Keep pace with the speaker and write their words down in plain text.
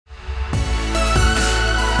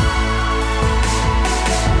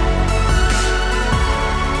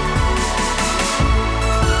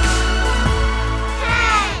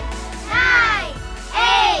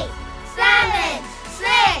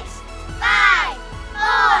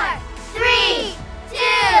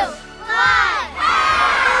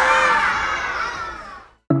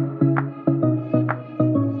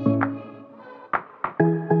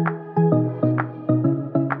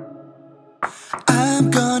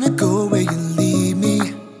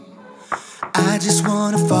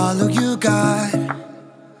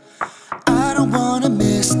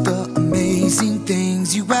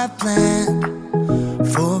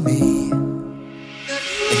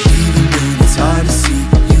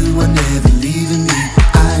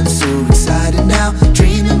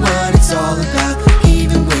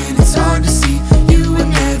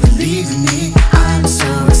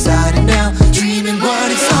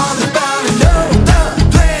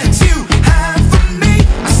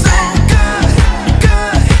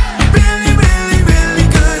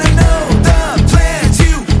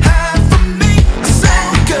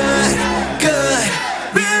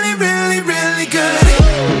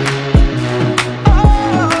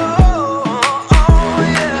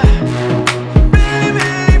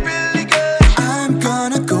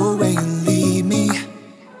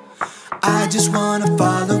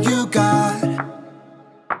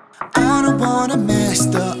witness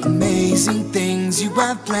the amazing things you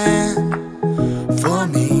have planned for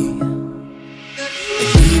me. And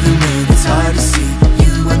even when it's hard to see,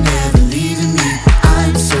 you are never leaving me.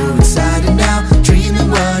 I'm so excited now, dreaming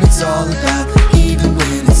what it's all about. Even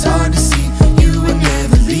when it's hard to see, you are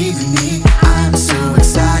never leaving me. I'm so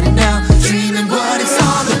excited now, dreaming what it's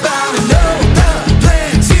all about. I know the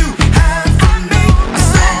plans you have for me are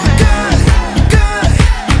so good, good,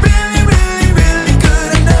 really, really, really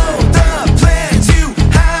good. I know the plans you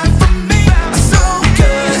have for me are so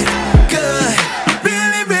good, good,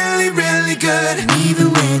 really, really, really good. And even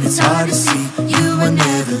when it's hard to see, you are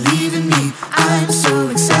never leaving me. I'm so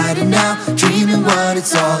excited now, dreaming what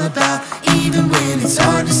it's all about. Even when it's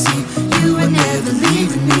hard to see, you are never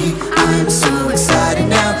leaving me. I'm so excited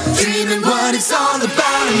now, dreaming what it's all about.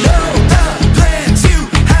 I know the plans you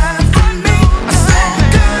have for me are so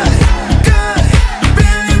good, good,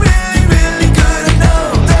 really, really, really good. I know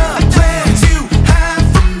the plans you have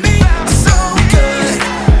for me are so good,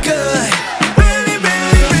 good, really,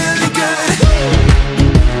 really, really good.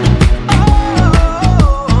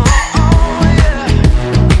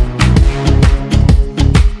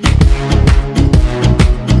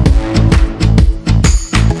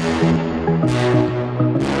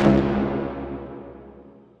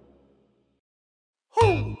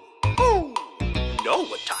 You know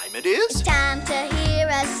what time it is? It's time to hear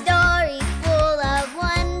a story full of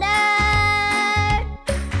wonder.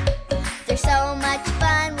 There's so much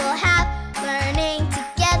fun we'll have learning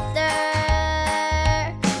together.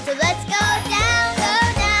 So let's go down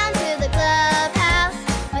to the clubhouse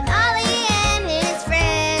with Ollie and his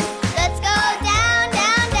friends. Let's go down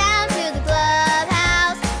to the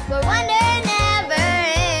clubhouse where wonder never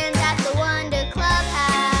ends at the Wonder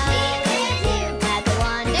Clubhouse. Meet with you at the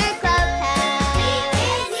Wonder Clubhouse. Meet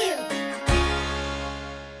with you.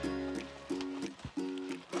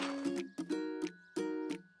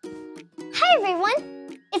 Hi everyone,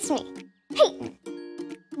 it's me, Peyton.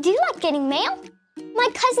 Do you like getting mail? My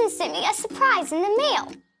cousin sent me a surprise in the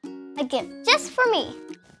mail. A gift just for me.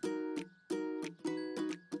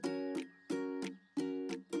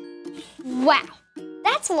 Wow,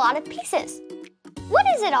 that's a lot of pieces. What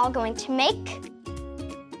is it all going to make?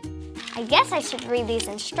 I guess I should read these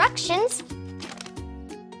instructions.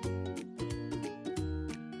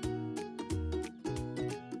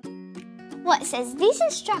 Well, it says these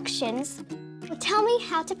instructions will tell me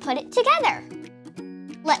how to put it together.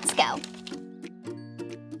 Let's go.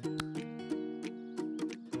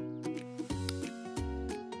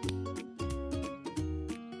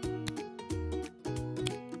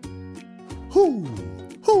 Hoo,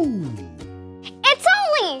 hoo. It's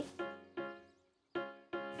Ollie!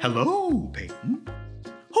 Hello, Peyton.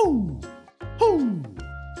 Hoo, hoo.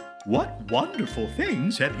 What wonderful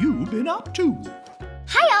things have you been up to?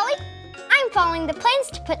 Hi, Ollie. I'm following the plans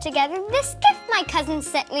to put together this gift my cousin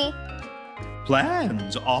sent me.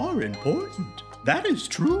 Plans are important. That is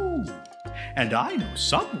true. And I know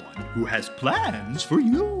someone who has plans for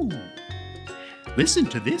you. Listen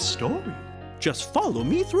to this story. Just follow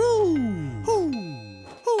me through. Hoo,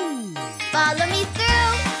 hoo. Follow me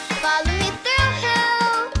through,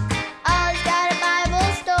 who? Ollie's got a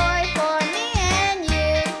Bible story for me and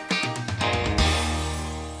you.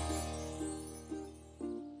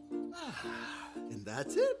 And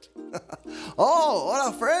that's it. Oh,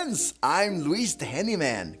 hola friends. I'm Luis the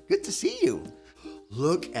Handyman. Good to see you.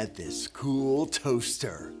 Look at this cool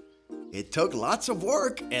toaster. It took lots of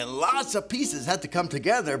work and lots of pieces had to come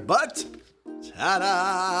together, but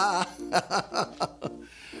ta-da!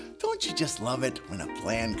 Don't you just love it when a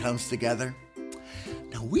plan comes together?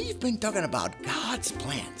 Now, we've been talking about God's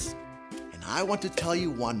plans, and I want to tell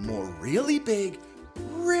you one more really big,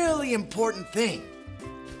 really important thing.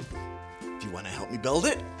 Do you want to help me build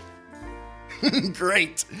it?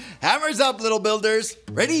 Great. Hammers up, little builders.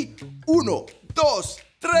 Ready? Uno, dos,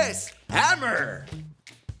 tres, hammer.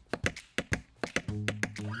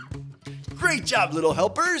 Great job, little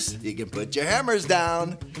helpers. You can put your hammers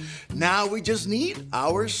down. Now we just need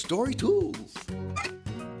our story tools.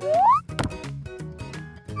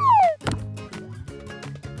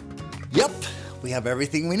 Yep, we have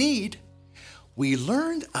everything we need. We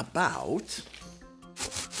learned about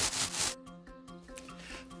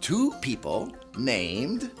two people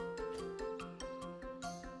named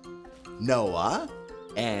Noah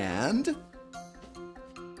and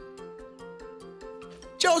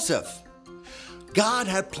Joseph. God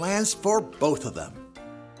had plans for both of them.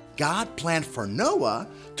 God planned for Noah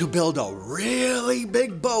to build a really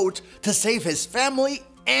big boat to save his family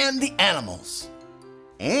and the animals.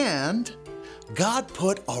 And God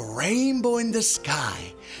put a rainbow in the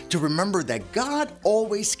sky to remember that God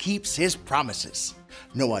always keeps his promises.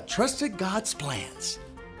 Noah trusted God's plans.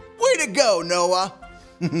 Way to go, Noah!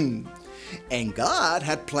 And God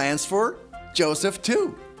had plans for Joseph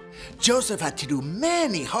too. Joseph had to do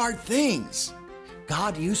many hard things.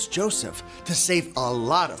 God used Joseph to save a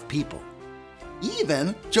lot of people,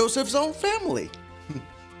 even Joseph's own family.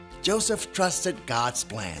 Joseph trusted God's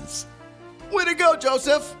plans. Way to go,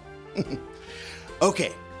 Joseph!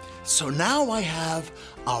 Okay, so now I have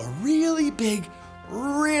a really big,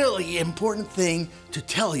 really important thing to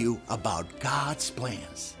tell you about God's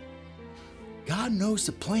plans. God knows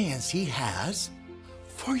the plans He has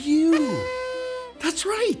for you. That's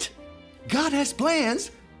right. God has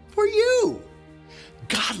plans for you.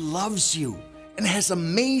 God loves you and has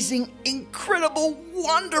amazing, incredible,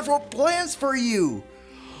 wonderful plans for you.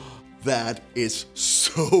 That is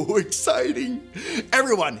so exciting.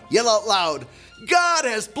 Everyone, yell out loud, God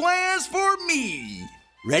has plans for me.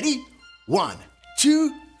 Ready? 1,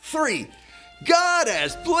 2, 3. God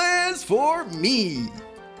has plans for me.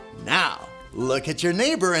 Now, look at your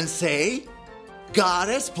neighbor and say, God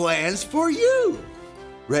has plans for you.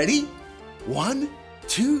 Ready? 1,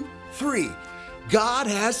 2, 3. God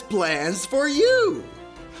has plans for you.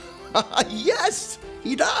 Yes,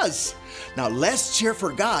 He does. Now let's cheer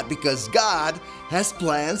for God because God has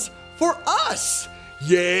plans for us.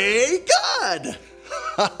 Yay, God!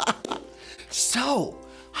 So,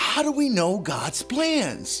 how do we know God's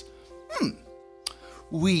plans?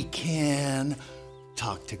 We can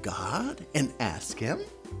talk to God and ask Him.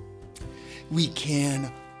 We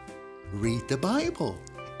can read the Bible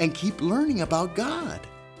and keep learning about God.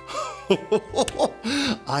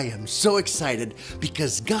 I am so excited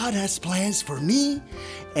because God has plans for me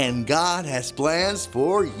and God has plans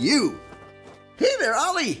for you. Hey there,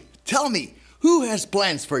 Ollie. Tell me, who has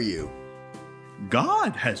plans for you?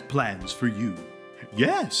 God has plans for you.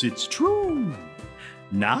 Yes, it's true.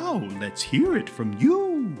 Now let's hear it from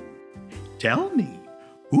you. Tell me,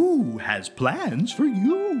 who has plans for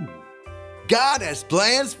you? God has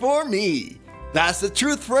plans for me. That's the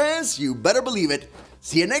truth, friends. You better believe it.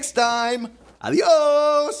 See you next time.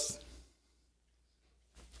 Adios.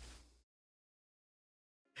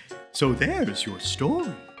 So there's your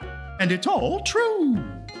story, and it's all true.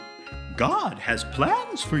 God has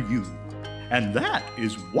plans for you, and that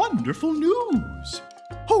is wonderful news.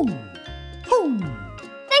 Ho, ho.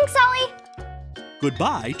 Thanks, Ollie.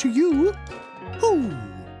 Goodbye to you. Ho,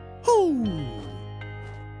 ho.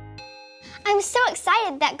 I'm so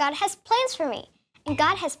excited that God has plans for me, and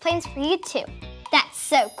God has plans for you too. That's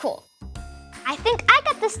so cool. I think I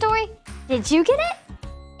got the story. Did you get it?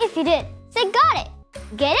 If you did, say got it.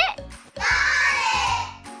 Get it? Got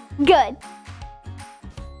it! Good.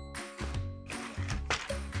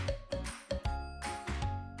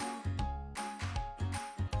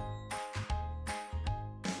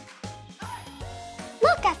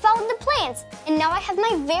 Look, I followed the plans, and now I have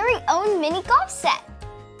my very own mini golf set.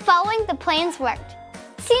 Following the plans worked.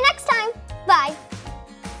 See you next time. Bye.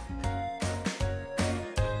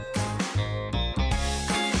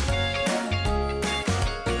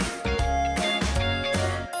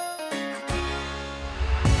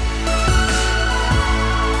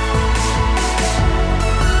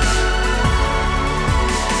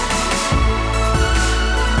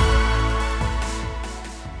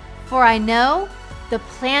 For I know the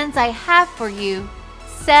plans I have for you,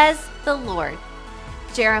 says the Lord.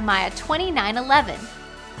 Jeremiah 29:11.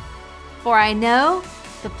 For I know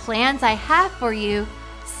the plans I have for you,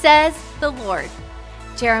 says the Lord.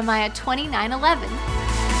 Jeremiah 29:11.